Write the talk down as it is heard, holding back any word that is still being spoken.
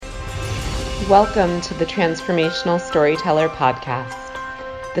Welcome to the Transformational Storyteller Podcast.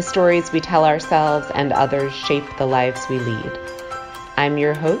 The stories we tell ourselves and others shape the lives we lead. I'm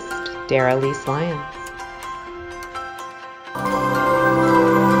your host, Dara Lise Lyons.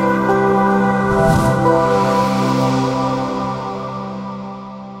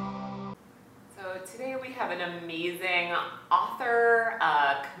 So today we have an amazing author,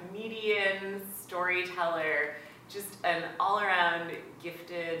 comedian, storyteller, just an all-around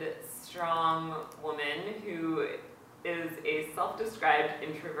gifted, strong woman who is a self-described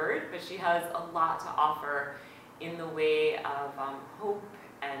introvert, but she has a lot to offer in the way of hope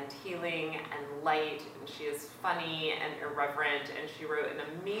and healing and light, and she is funny and irreverent, and she wrote an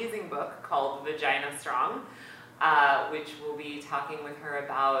amazing book called Vagina Strong, which we'll be talking with her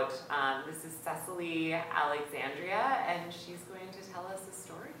about. This is Cecily Alexandria, and she's going to tell us a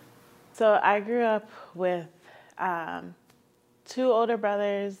story. So I grew up with two older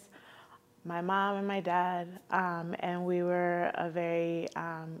brothers, my mom and my dad, and we were a very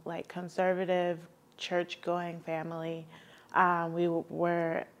conservative, church-going family. We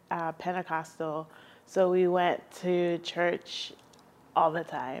were Pentecostal, so we went to church all the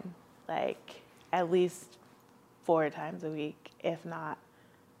time, like at least 4 times a week, if not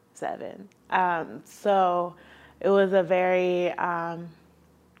 7. So it was a very,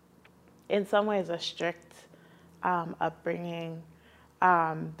 in some ways, a strict upbringing.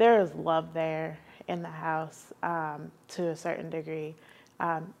 There is love there in the house to a certain degree,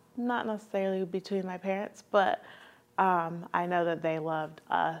 not necessarily between my parents, but I know that they loved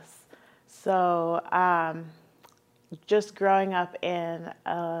us. So just growing up in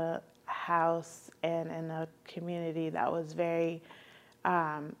a house and in a community that was very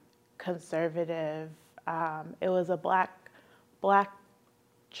conservative. It was a black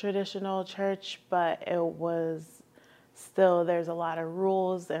traditional church, but it was still, there's a lot of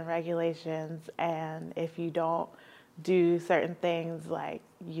rules and regulations, and if you don't do certain things, like,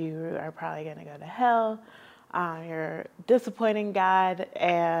 you are probably going to go to hell, you're disappointing God,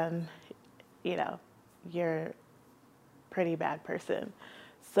 and you're a pretty bad person.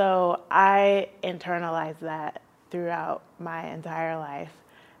 So I internalized that throughout my entire life,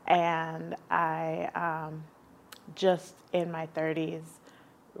 and I just in my 30s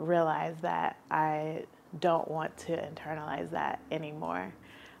realized that I don't want to internalize that anymore.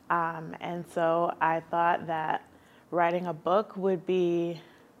 And so I thought that writing a book would be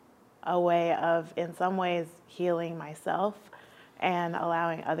a way of, in some ways, healing myself and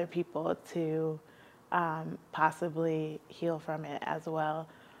allowing other people to possibly heal from it as well.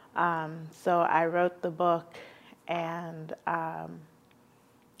 So I wrote the book, and I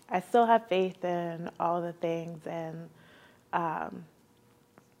still have faith in all the things, and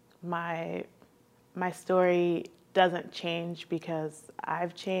my story doesn't change because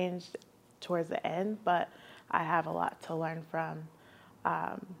I've changed towards the end, but I have a lot to learn from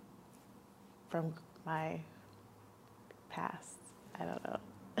my past. I don't know.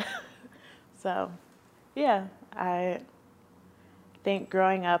 So, yeah, I think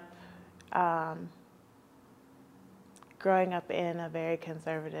growing up in a very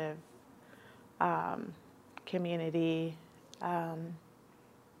conservative community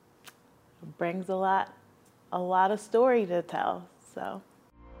brings a lot of story to tell. So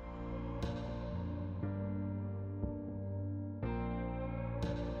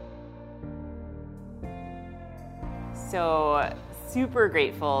super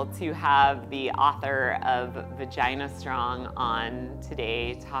grateful to have the author of Vagina Strong on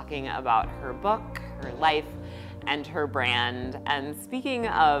today, talking about her book, her life, and her brand. And speaking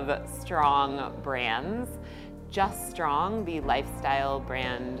of strong brands, Just Strong, the lifestyle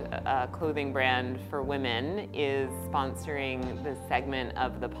brand, clothing brand for women, is sponsoring this segment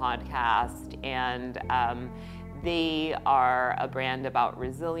of the podcast, and they are a brand about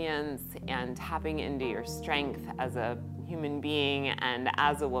resilience and tapping into your strength as a human being and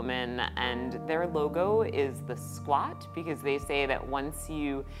as a woman. And their logo is the squat, because they say that once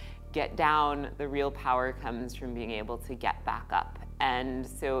you get down, the real power comes from being able to get back up. And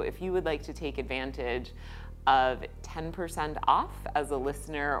so if you would like to take advantage of 10% off as a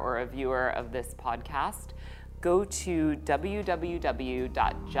listener or a viewer of this podcast, go to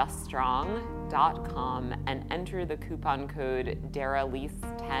www.juststrong.com and enter the coupon code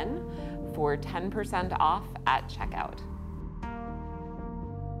DaraLise10 for 10% off at checkout.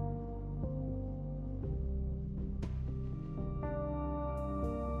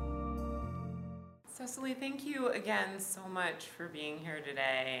 Cecily, thank you again so much for being here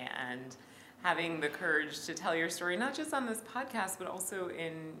today and having the courage to tell your story, not just on this podcast, but also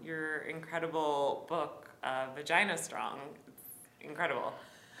in your incredible book, Vagina Strong. It's incredible.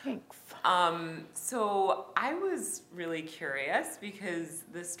 Thanks. So I was really curious because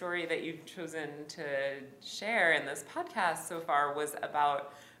the story that you've chosen to share in this podcast so far was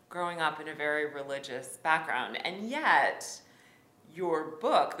about growing up in a very religious background. And yet, your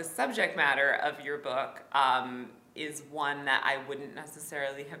book, the subject matter of your book, is one that I wouldn't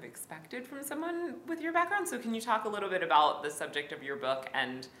necessarily have expected from someone with your background. So can you talk a little bit about the subject of your book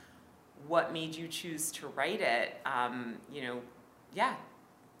and what made you choose to write it? Yeah.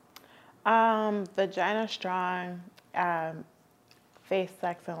 Vagina Strong, Faith,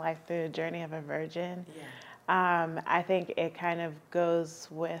 Sex, and Life Through the Journey of a Virgin. Yeah. I think it kind of goes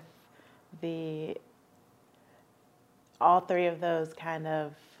with all three of those kind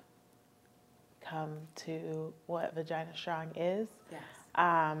of come to what Vagina Strong is. Yes.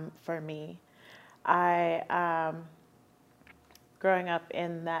 For me. I, growing up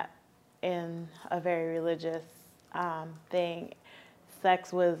in a very religious thing,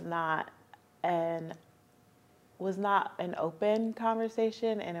 sex was not an open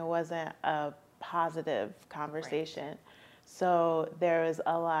conversation, and it wasn't a positive conversation. Right. So there was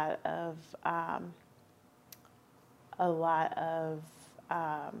a lot of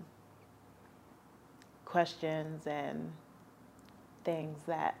questions and things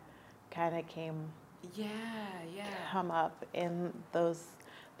that kind of come up in those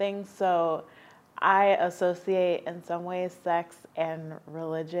things. So I associate in some ways sex and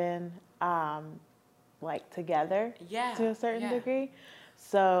religion like together to a certain degree.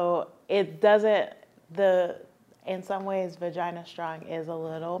 So it doesn't, in some ways Vagina Strong is a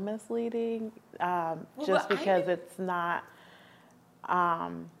little misleading just because it's not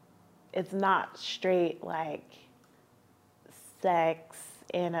straight like sex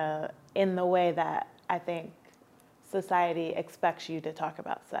in the way that I think society expects you to talk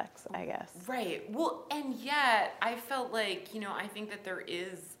about sex, I guess. Right. Well, and yet I felt like, I think that there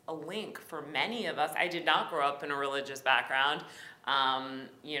is a link for many of us. I did not grow up in a religious background.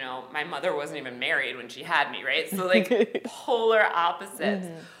 My mother wasn't even married when she had me, right? So like polar opposites.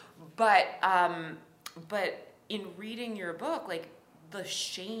 Mm-hmm. But in reading your book, like the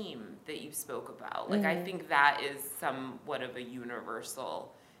shame that you spoke about, like I think that is somewhat of a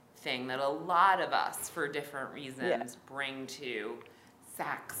universal thing that a lot of us, for different reasons, bring to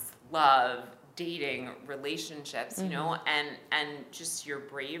sex, love, dating, relationships, and just your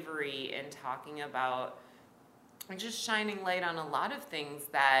bravery in talking about and just shining light on a lot of things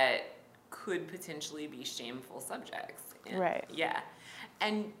that could potentially be shameful subjects. Right. Yeah.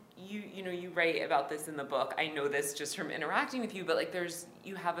 And you write about this in the book. I know this just from interacting with you, but like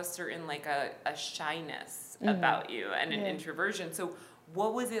you have a certain like a shyness about you and an introversion. So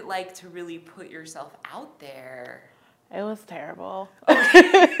what was it like to really put yourself out there? It was terrible.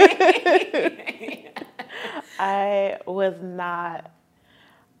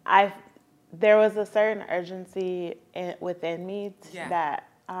 There was a certain urgency within me that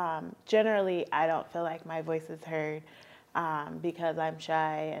generally I don't feel like my voice is heard because I'm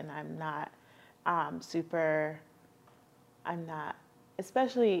shy and I'm not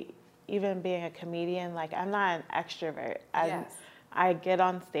especially even being a comedian, like I'm not an extrovert. I get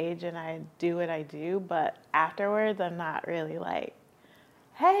on stage and I do what I do, but afterwards I'm not really like,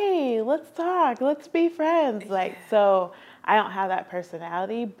 hey, let's talk, let's be friends. So I don't have that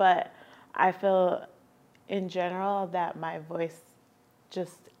personality, but I feel in general that my voice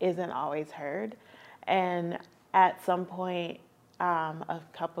just isn't always heard. And at some point, a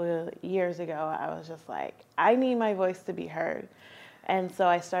couple of years ago, I was just like, I need my voice to be heard. And so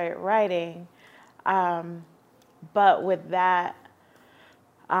I started writing. But with that,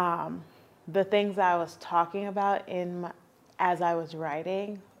 the things I was talking about as I was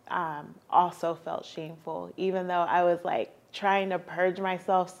writing also felt shameful, even though I was like trying to purge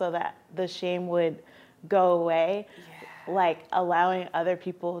myself so that the shame would go away. Like allowing other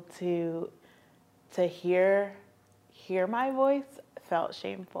people to hear my voice felt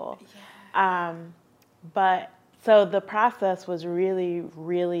shameful. But so the process was really,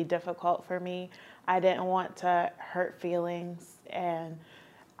 really difficult for me. I didn't want to hurt feelings and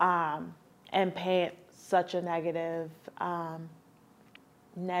paint such a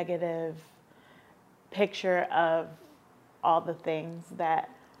negative picture of all the things that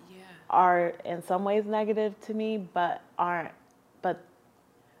are in some ways negative to me, but aren't. But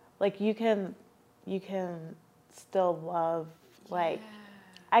like you can still love, like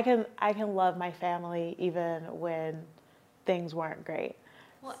I can love my family even when things weren't great.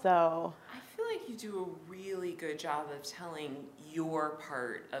 So I feel like you do a really good job of telling your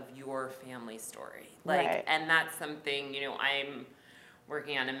part of your family story. And that's something,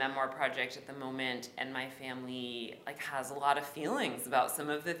 working on a memoir project at the moment, and my family like has a lot of feelings about some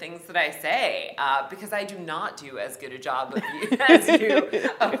of the things that I say, because I do not do as good a job as you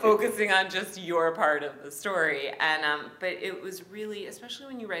of focusing on just your part of the story. And but it was really, especially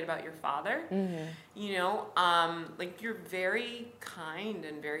when you write about your father, you know, like you're very kind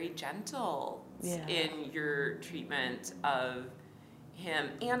and very gentle in your treatment of him,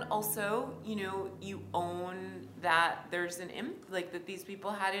 and also, you know, you own that there's that these people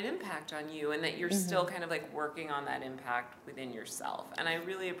had an impact on you, and that you're still kind of like working on that impact within yourself. And I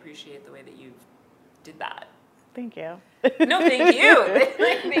really appreciate the way that you did that. Thank you. No, thank you.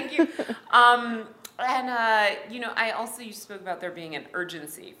 Thank you. You know, you spoke about there being an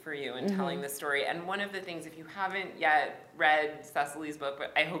urgency for you in telling the story. And one of the things, if you haven't yet read Cecily's book,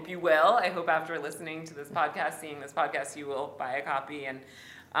 but I hope you will, I hope after listening to this podcast, seeing this podcast, you will buy a copy and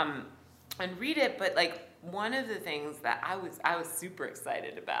read it. But like one of the things that I was super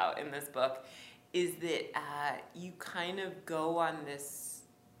excited about in this book is that you kind of go on this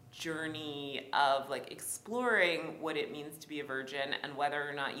journey of like exploring what it means to be a virgin, and whether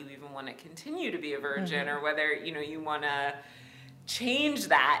or not you even want to continue to be a virgin, or whether, you know, you want to change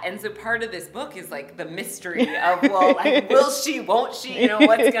that. And so part of this book is like the mystery of, well, like, will she, won't she, you know,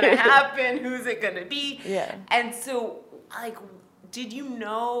 what's going to happen, who's it going to be? And so like, did you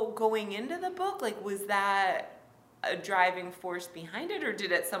know going into the book, like, was that a driving force behind it, or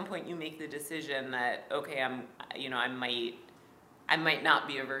did at some point you make the decision that, okay, I might not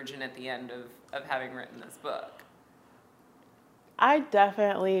be a virgin at the end of having written this book? I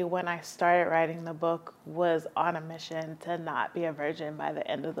definitely, when I started writing the book, was on a mission to not be a virgin by the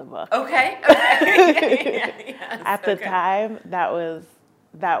end of the book. Okay. Yes. At the time, that was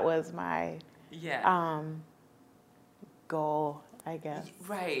my goal, I guess.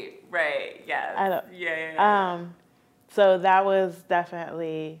 Right. Yes. So that was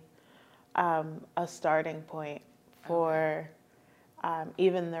definitely a starting point for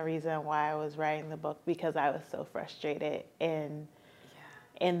even the reason why I was writing the book, because I was so frustrated in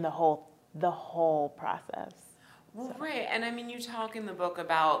the whole process. Well, right. And I mean, you talk in the book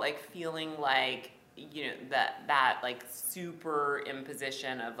about like feeling like, you know, that like super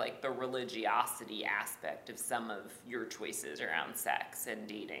imposition of like the religiosity aspect of some of your choices around sex and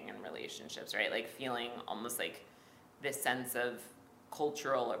dating and relationships, right? Like feeling almost like this sense of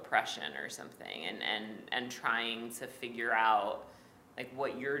cultural oppression or something, and trying to figure out like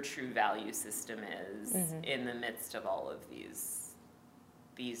what your true value system is in the midst of all of these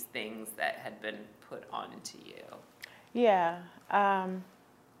things that had been put onto you.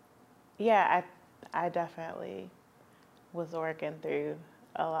 I definitely was working through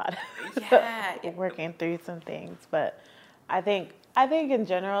a lot, working through some things. But I think in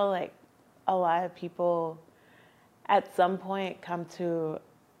general, like a lot of people at some point come to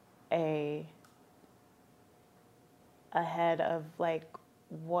a head of like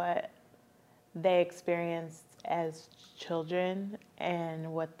what they experienced as children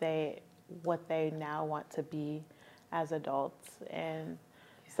and what they now want to be as adults. And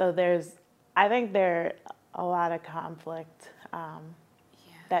so I think there are a lot of conflict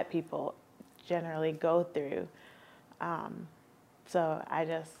that people generally go through. So I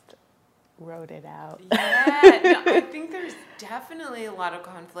just wrote it out. I think there's definitely a lot of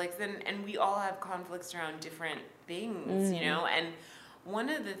conflicts, and we all have conflicts around different things, you know. And one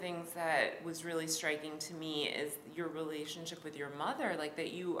of the things that was really striking to me is your relationship with your mother, like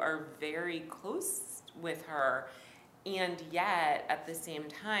that you are very close with her, and yet at the same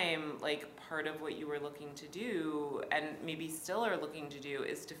time, like part of what you were looking to do, and maybe still are looking to do,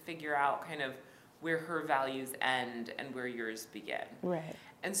 is to figure out kind of where her values end and where yours begin. Right.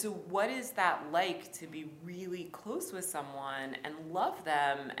 And so what is that like to be really close with someone and love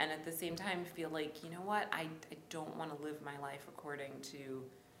them, and at the same time feel like, you know what, I don't want to live my life according to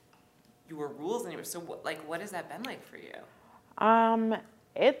your rules anymore. So what has that been like for you?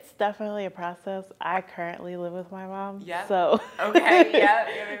 It's definitely a process. I currently live with my mom. Yeah. So okay.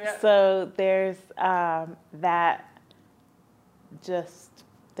 Yeah. So there's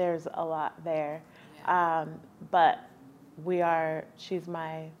there's a lot there. Yeah. But she's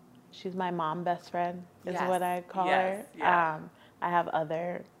my mom best friend is what I call her. Yeah. I have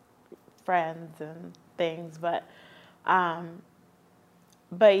other friends and things, but yeah,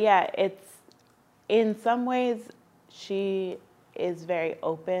 it's in some ways she is very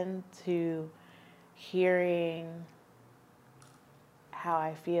open to hearing how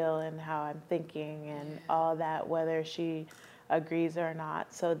I feel and how I'm thinking and all that, whether she agrees or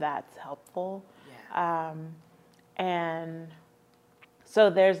not. So that's helpful. Yeah. And so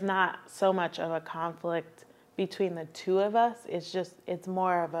there's not so much of a conflict between the two of us. It's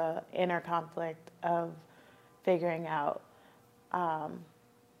more of a inner conflict of figuring out,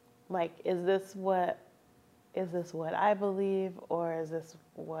 like, is this what I believe, or is this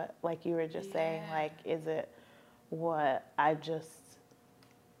what, like you were just saying, like, is it what I just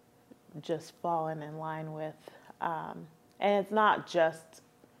fallen in line with? And it's not just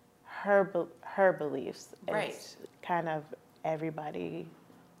her beliefs. Right. It's kind of everybody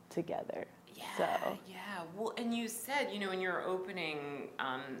together. Yeah, So. yeah. Well, and you said, in your opening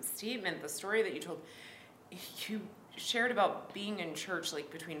statement, the story that you told, you shared about being in church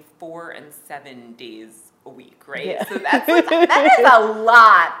like between 4 and 7 days a week, right? Yeah. So that is a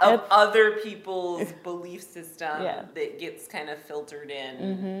lot of other people's belief system that gets kind of filtered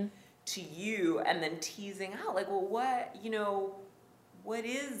in to you, and then teasing out like, well, what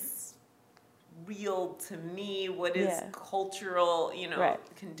is real to me? What is cultural,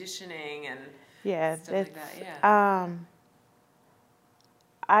 conditioning and stuff like that? Yeah.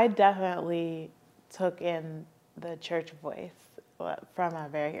 I definitely took in the church voice from a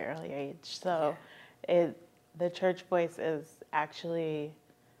very early age. So the church voice is actually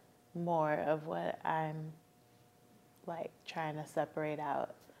more of what I'm like trying to separate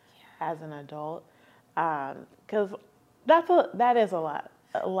out as an adult. Because that is a lot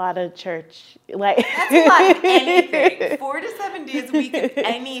of church, like that's a lot of anything. 4 to 7 days a week of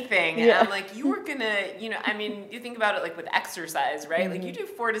anything. Yeah. And I'm like, you were gonna, you think about it like with exercise, right? Like you do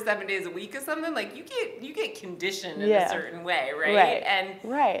 4 to 7 days a week of something, like you get conditioned in a certain way, right? And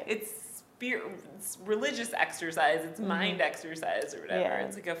it's religious exercise, it's mind exercise or whatever. Yeah.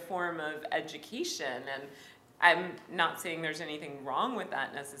 It's like a form of education, and I'm not saying there's anything wrong with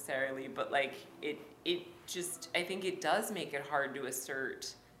that necessarily, but like it just, I think it does make it hard to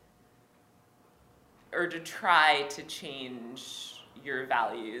assert or to try to change your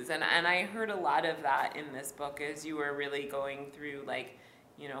values. And I heard a lot of that in this book as you were really going through like,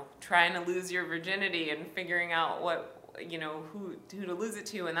 trying to lose your virginity and figuring out what, who to lose it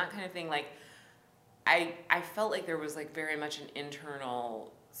to and that kind of thing. Like I felt like there was like very much an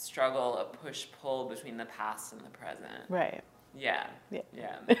internal struggle, a push-pull between the past and the present. Right. Yeah.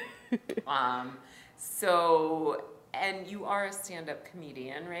 So, and you are a stand-up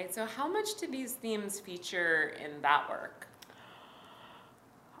comedian, right? So how much do these themes feature in that work?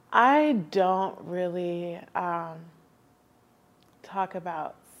 I don't really talk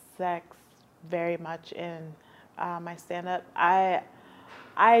about sex very much in my stand-up. I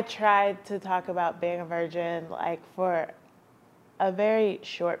tried to talk about being a virgin like for a very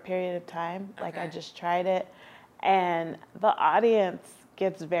short period of time. Like I just tried it, and the audience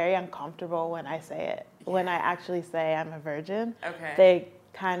gets very uncomfortable when I say it. When I actually say I'm a virgin, they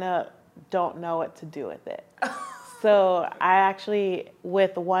kind of don't know what to do with it. So I actually,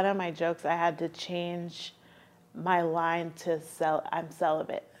 with one of my jokes, I had to change my line to I'm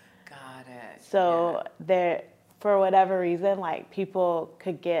celibate. Got it. So for whatever reason, like people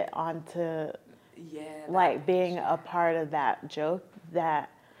could get onto like being a part of that joke that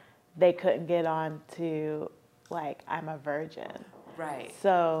they couldn't get on to like I'm a virgin. Right.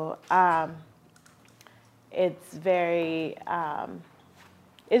 So it's very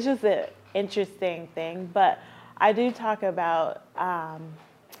it's just an interesting thing. But I do talk about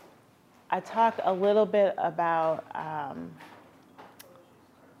I talk a little bit about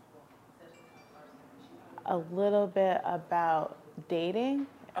dating,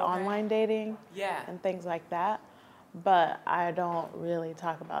 online dating, and things like that. But I don't really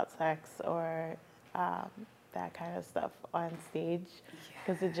talk about sex or that kind of stuff on stage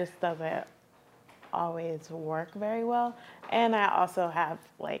because it just doesn't always work very well. And I also have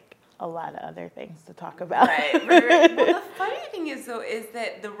like a lot of other things to talk about. Right. Well, the funny thing is though, is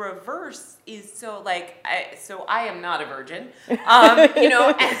that the reverse is so like, I am not a virgin,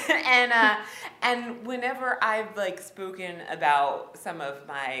 and whenever I've like spoken about some of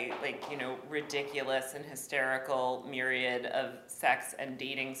my like, ridiculous and hysterical myriad of sex and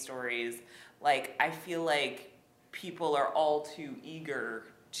dating stories, like I feel like people are all too eager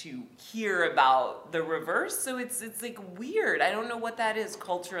to hear about the reverse. So it's like weird. I don't know what that is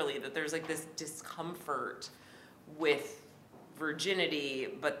culturally, that there's like this discomfort with virginity,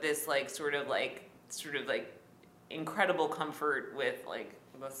 but this like sort of like incredible comfort with like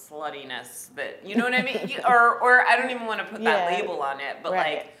the sluttiness that, you know what I mean? or I don't even want to put that label on it,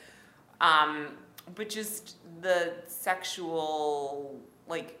 but but just the sexual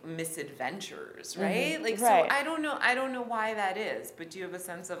like misadventures, right? Like, so I don't know why that is, but do you have a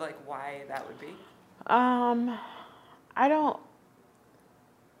sense of like why that would be? I'm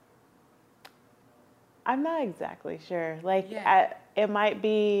not exactly sure. Like, it might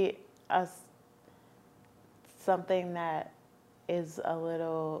be something that is a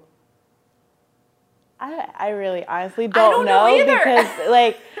little, I really honestly don't know because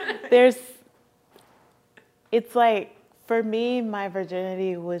like it's like for me, my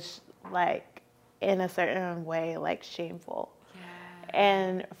virginity was like in a certain way like shameful. Yeah.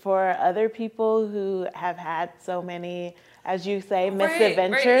 And for other people who have had so many, as you say,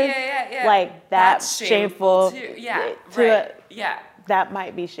 misadventures, like that's shameful too. Yeah, that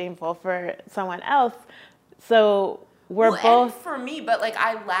might be shameful for someone else. So we're both, and for me, but like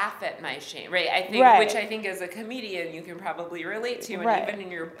I laugh at my shame, right? I think, which I think as a comedian you can probably relate to, and even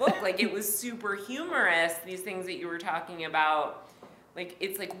in your book, like it was super humorous. These things that you were talking about, like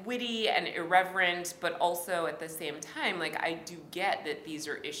it's like witty and irreverent, but also at the same time, like I do get that these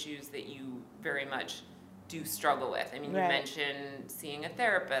are issues that you very much do struggle with. I mean, you mentioned seeing a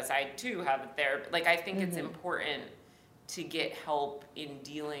therapist. I too have a therapist. Like I think it's important to get help in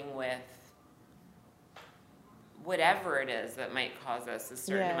dealing with whatever it is that might cause us a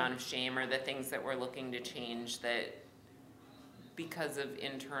certain amount of shame, or the things that we're looking to change that because of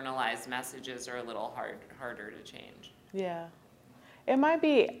internalized messages are a little harder to change. Yeah. It might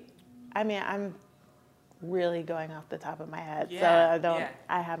be, I mean, I'm really going off the top of my head, so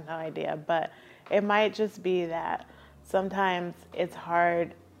I have no idea, but it might just be that sometimes it's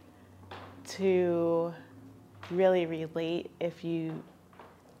hard to really relate if you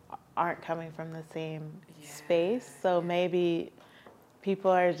aren't coming from the same space. So maybe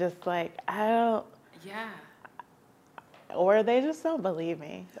people are just like, I don't, or they just don't believe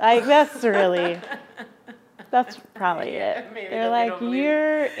me. Like that's really, that's probably it. They're like,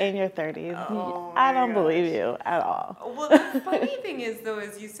 you're in your 30s. I don't believe you at all. Well, the funny thing is, though,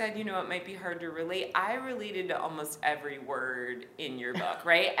 as you said, you know, it might be hard to relate. I related to almost every word in your book,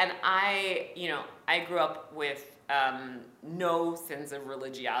 right? And I grew up with no sense of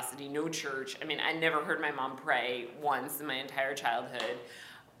religiosity, no church. I mean, I never heard my mom pray once in my entire childhood.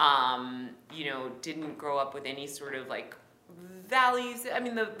 Didn't grow up with any sort of like values. I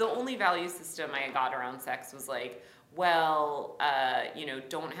mean, the only value system I got around sex was like, well,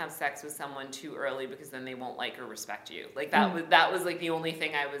 don't have sex with someone too early because then they won't like or respect you. Like that was like the only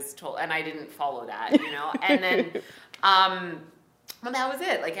thing I was told, and I didn't follow that, And then, well, that was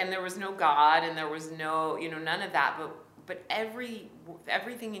it. Like, and there was no God, and there was no, none of that. But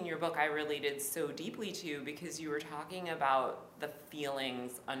everything in your book I related so deeply to because you were talking about the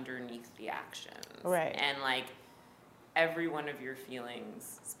feelings underneath the actions, right? And like, every one of your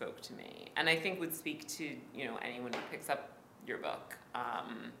feelings spoke to me, and I think would speak to anyone who picks up your book.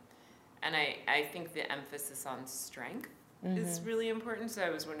 And I think the emphasis on strength is really important. So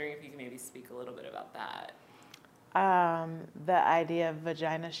I was wondering if you could maybe speak a little bit about that. The idea of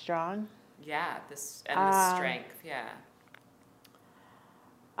vagina strong. Yeah, the strength. Yeah.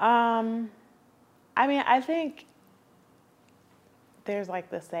 I mean, I think there's like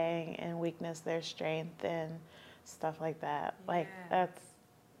the saying, in weakness there's strength, and stuff like that. Like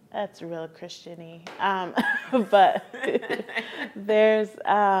that's real Christian-y. But there's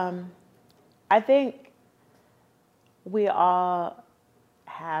I think we all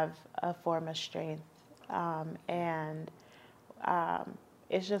have a form of strength, and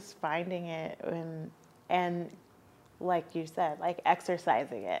it's just finding it and like you said, like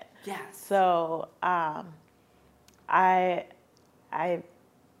exercising it. Yes. So I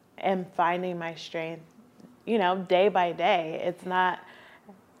am finding my strength, day by day. It's not,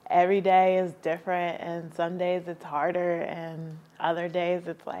 every day is different, and some days it's harder, and other days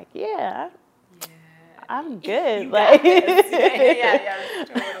it's like, I'm good. Like, totally.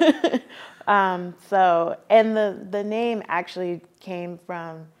 So, and the name actually came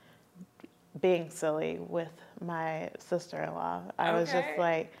from being silly with my sister-in-law. I was just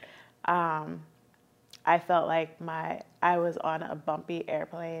like, I felt like I was on a bumpy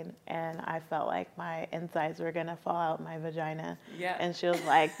airplane, and I felt like my insides were going to fall out my vagina. Yeah. And she was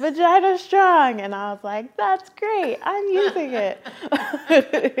like, vagina strong. And I was like, that's great. I'm using it.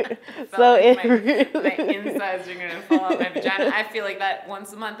 So like my insides are going to fall out my vagina. I feel like that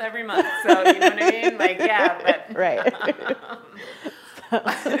once a month, every month. So, you know what I mean? Like, yeah. But, right.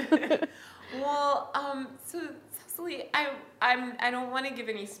 Well, so Cecily, I don't want to give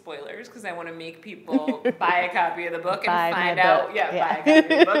any spoilers because I want to make people buy a copy of the book and find out. Buy a copy of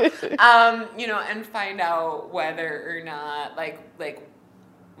the book. And find out whether or not like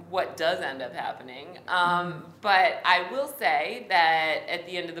what does end up happening. But I will say that at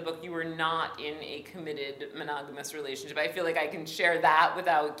the end of the book, you were not in a committed monogamous relationship. I feel like I can share that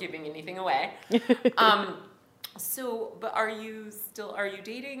without giving anything away. So, but are you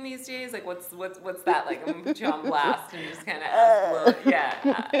dating these days? Like, what's that like? I'm gonna put you on blast and just kind of ask, well,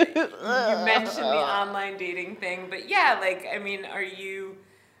 yeah. You mentioned the online dating thing, but yeah, like, I mean, are you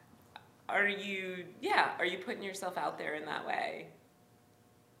putting yourself out there in that way?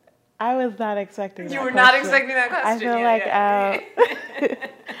 I was not expecting that You were question. not expecting that question.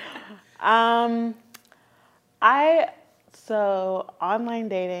 I feel so online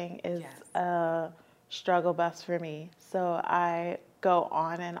dating is a struggle bus for me. So I go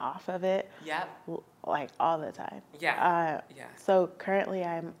on and off of it. Yep. Like all the time. Yeah. So currently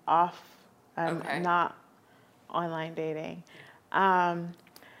I'm off. I'm Okay. not online dating. And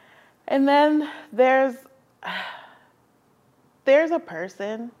then there's a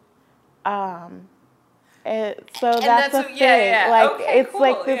person. So that's a thing. Like okay, it's cool.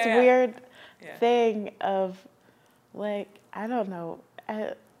 like this weird thing of like I don't know.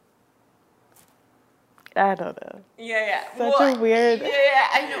 I don't know. Such a weird. Yeah,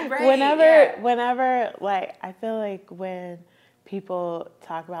 I know, right? Whenever, like, I feel like when people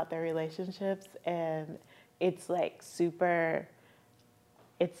talk about their relationships and it's like super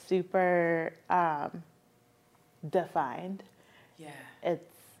defined. Yeah.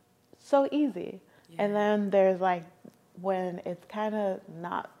 It's so easy. Yeah. And then there's like when it's kind of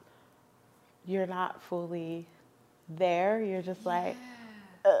not, you're not fully there. You're just like.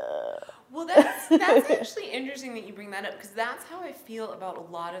 Well, that's actually interesting that you bring that up because that's how I feel about a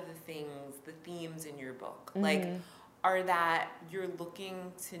lot of the themes in your book. Mm-hmm. Like, are that you're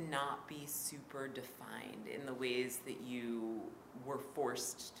looking to not be super defined in the ways that you were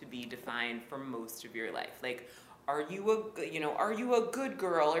forced to be defined for most of your life. Like, are you a good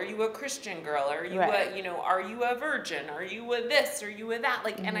girl? Are you a Christian girl? Are you are you a virgin? Are you a this? Are you a that?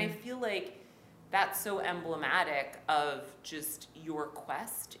 Like, and I feel like that's so emblematic of just your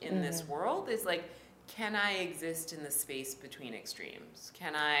quest in this world is like, can I exist in the space between extremes?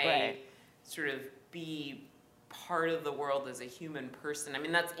 Can I sort of be part of the world as a human person? I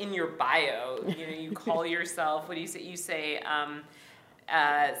mean, that's in your bio. You call yourself, what do you say? You say,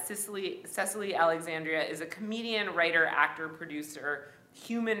 Cecily Alexandria is a comedian, writer, actor, producer,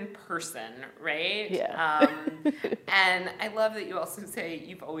 human person, right? Yeah. And I love that you also say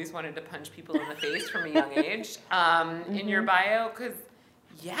you've always wanted to punch people in the face from a young age in your bio, because,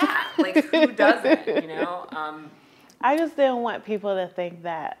 like, who doesn't, I just didn't want people to think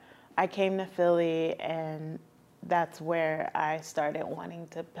that I came to Philly and that's where I started wanting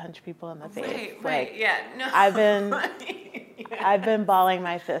to punch people in the face. Right, yeah. No. I've been balling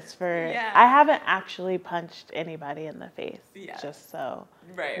my fist for. I haven't actually punched anybody in the face. Yeah. Just so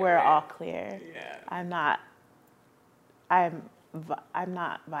we're all clear. Yeah. I'm not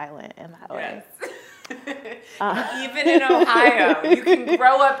violent in that way. Even in Ohio, you can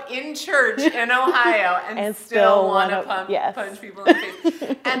grow up in church in Ohio and still want to punch people in the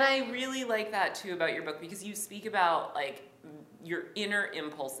face. And I really like that too about your book, because you speak about like your inner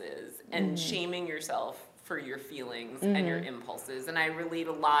impulses and shaming yourself for your feelings and your impulses. And I relate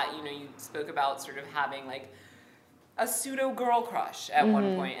a lot. You spoke about sort of having like a pseudo girl crush at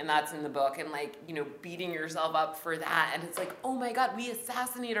one point, and that's in the book, and like, beating yourself up for that. And it's like, oh my God, we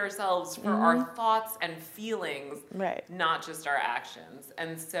assassinate ourselves for our thoughts and feelings, not just our actions.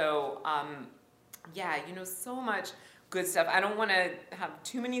 And so, so much good stuff. I don't want to have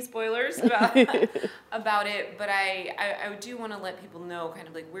too many spoilers about it, but I do want to let people know kind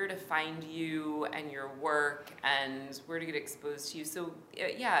of like where to find you and your work and where to get exposed to you. So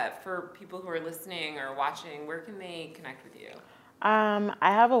for people who are listening or watching, where can they connect with you? I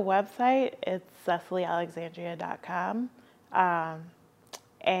have a website. It's CecilyAlexandria.com.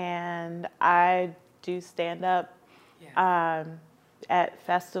 And I do stand up at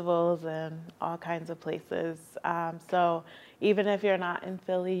festivals and all kinds of places. So even if you're not in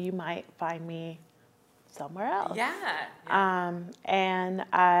Philly, you might find me somewhere else. And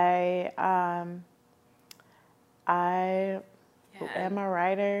I am a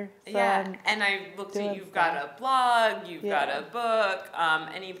writer. So and I looked at you've got a blog, you've got a book.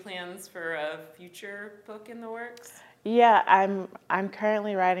 Any plans for a future book in the works? Yeah, I'm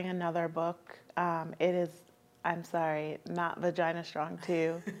currently writing another book. It is, I'm sorry, not Vagina Strong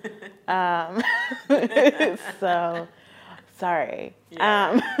 2. So, sorry.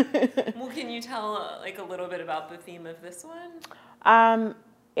 Well, can you tell like a little bit about the theme of this one?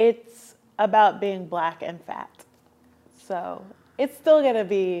 It's about being Black and fat. So it's still gonna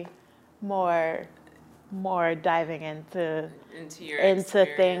be more diving into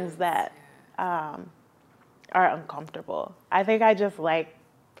things that are uncomfortable. I think I just like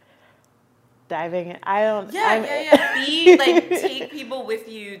diving in. I don't. Take people with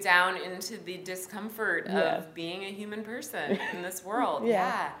you down into the discomfort of being a human person in this world.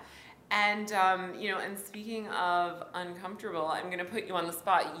 And, and speaking of uncomfortable, I'm going to put you on the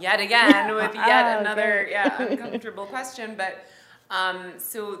spot yet again with yet another uncomfortable question. But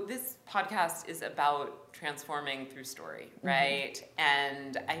so this podcast is about transforming through story, right? Mm-hmm.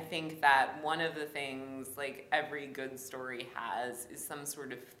 And I think that one of the things like every good story has is some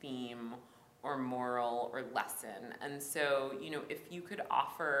sort of theme or moral or lesson. And so, if you could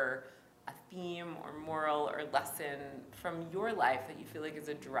offer a theme or moral or lesson from your life that you feel like is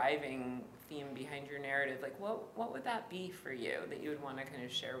a driving theme behind your narrative, like what would that be for you that you would want to kind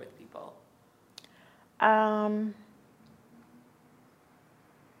of share with people?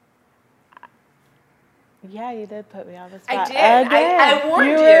 Yeah, you did put me on the spot. I did. I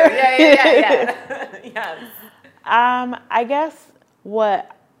warned you. Yeah. Yes. I guess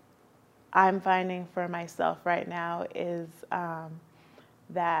what I'm finding for myself right now is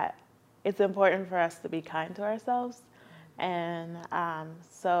that it's important for us to be kind to ourselves. And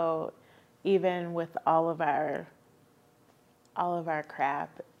so even with all of our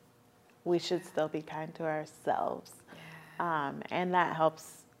crap, we should still be kind to ourselves. And that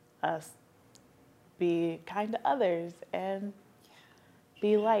helps us be kind to others and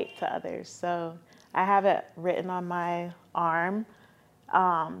be light to others. So I have it written on my arm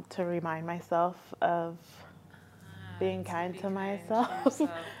to remind myself of being kind to myself.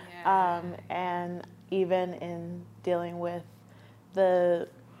 And even in dealing with the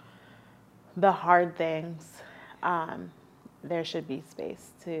hard things, there should be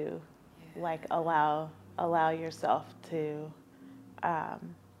space to like allow yourself to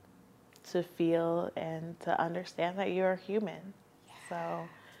feel and to understand that you're human. So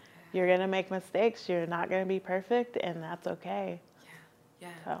you're gonna make mistakes. You're not gonna be perfect, and that's okay.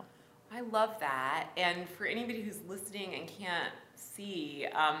 So I love that. And for anybody who's listening and can't see,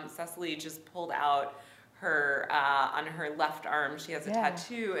 Cecily just pulled out her on her left arm. She has a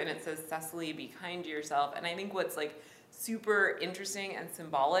tattoo, and it says, "Cecily, be kind to yourself." And I think what's like super interesting and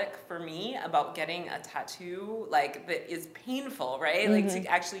symbolic for me about getting a tattoo, like that is painful, right? Mm-hmm. Like to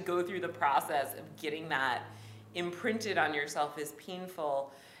actually go through the process of getting that imprinted on yourself is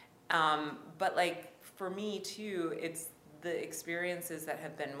painful. But like for me too, it's the experiences that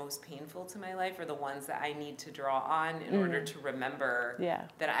have been most painful to my life are the ones that I need to draw on in order to remember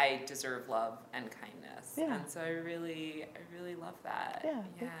that I deserve love and kindness. And so I really love that.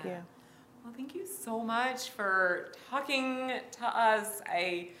 Thank you. Well, thank you so much for talking to us.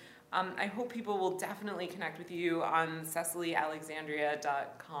 I hope people will definitely connect with you on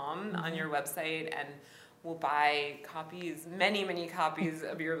CecilyAlexandria.com on your website, and will buy copies, many copies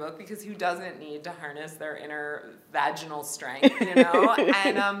of your book, because who doesn't need to harness their inner vaginal strength,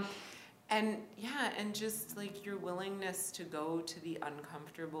 and just like your willingness to go to the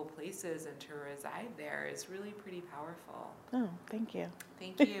uncomfortable places and to reside there is really pretty powerful. Oh, thank you.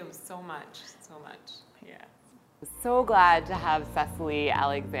 Thank you so much. So glad to have Cecily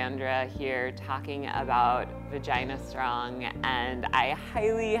Alexandria here talking about Vagina Strong, and I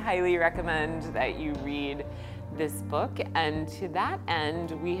highly recommend that you read this book. And to that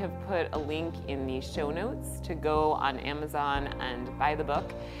end, we have put a link in the show notes to go on Amazon and buy the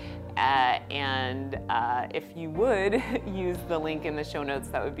book. If you would use the link in the show notes,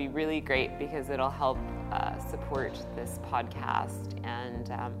 that would be really great, because it'll help support this podcast. And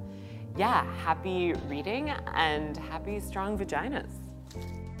happy reading and happy strong vaginas.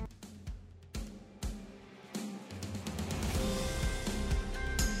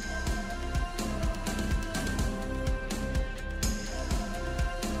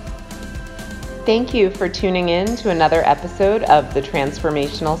 Thank you for tuning in to another episode of the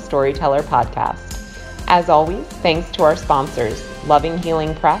Transformational Storyteller Podcast. As always, thanks to our sponsors, Loving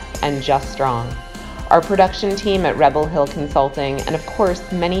Healing Press and Just Strong, our production team at Rebel Hill Consulting, and of course,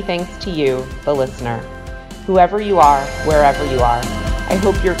 many thanks to you, the listener. Whoever you are, wherever you are, I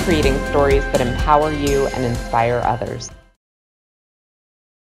hope you're creating stories that empower you and inspire others.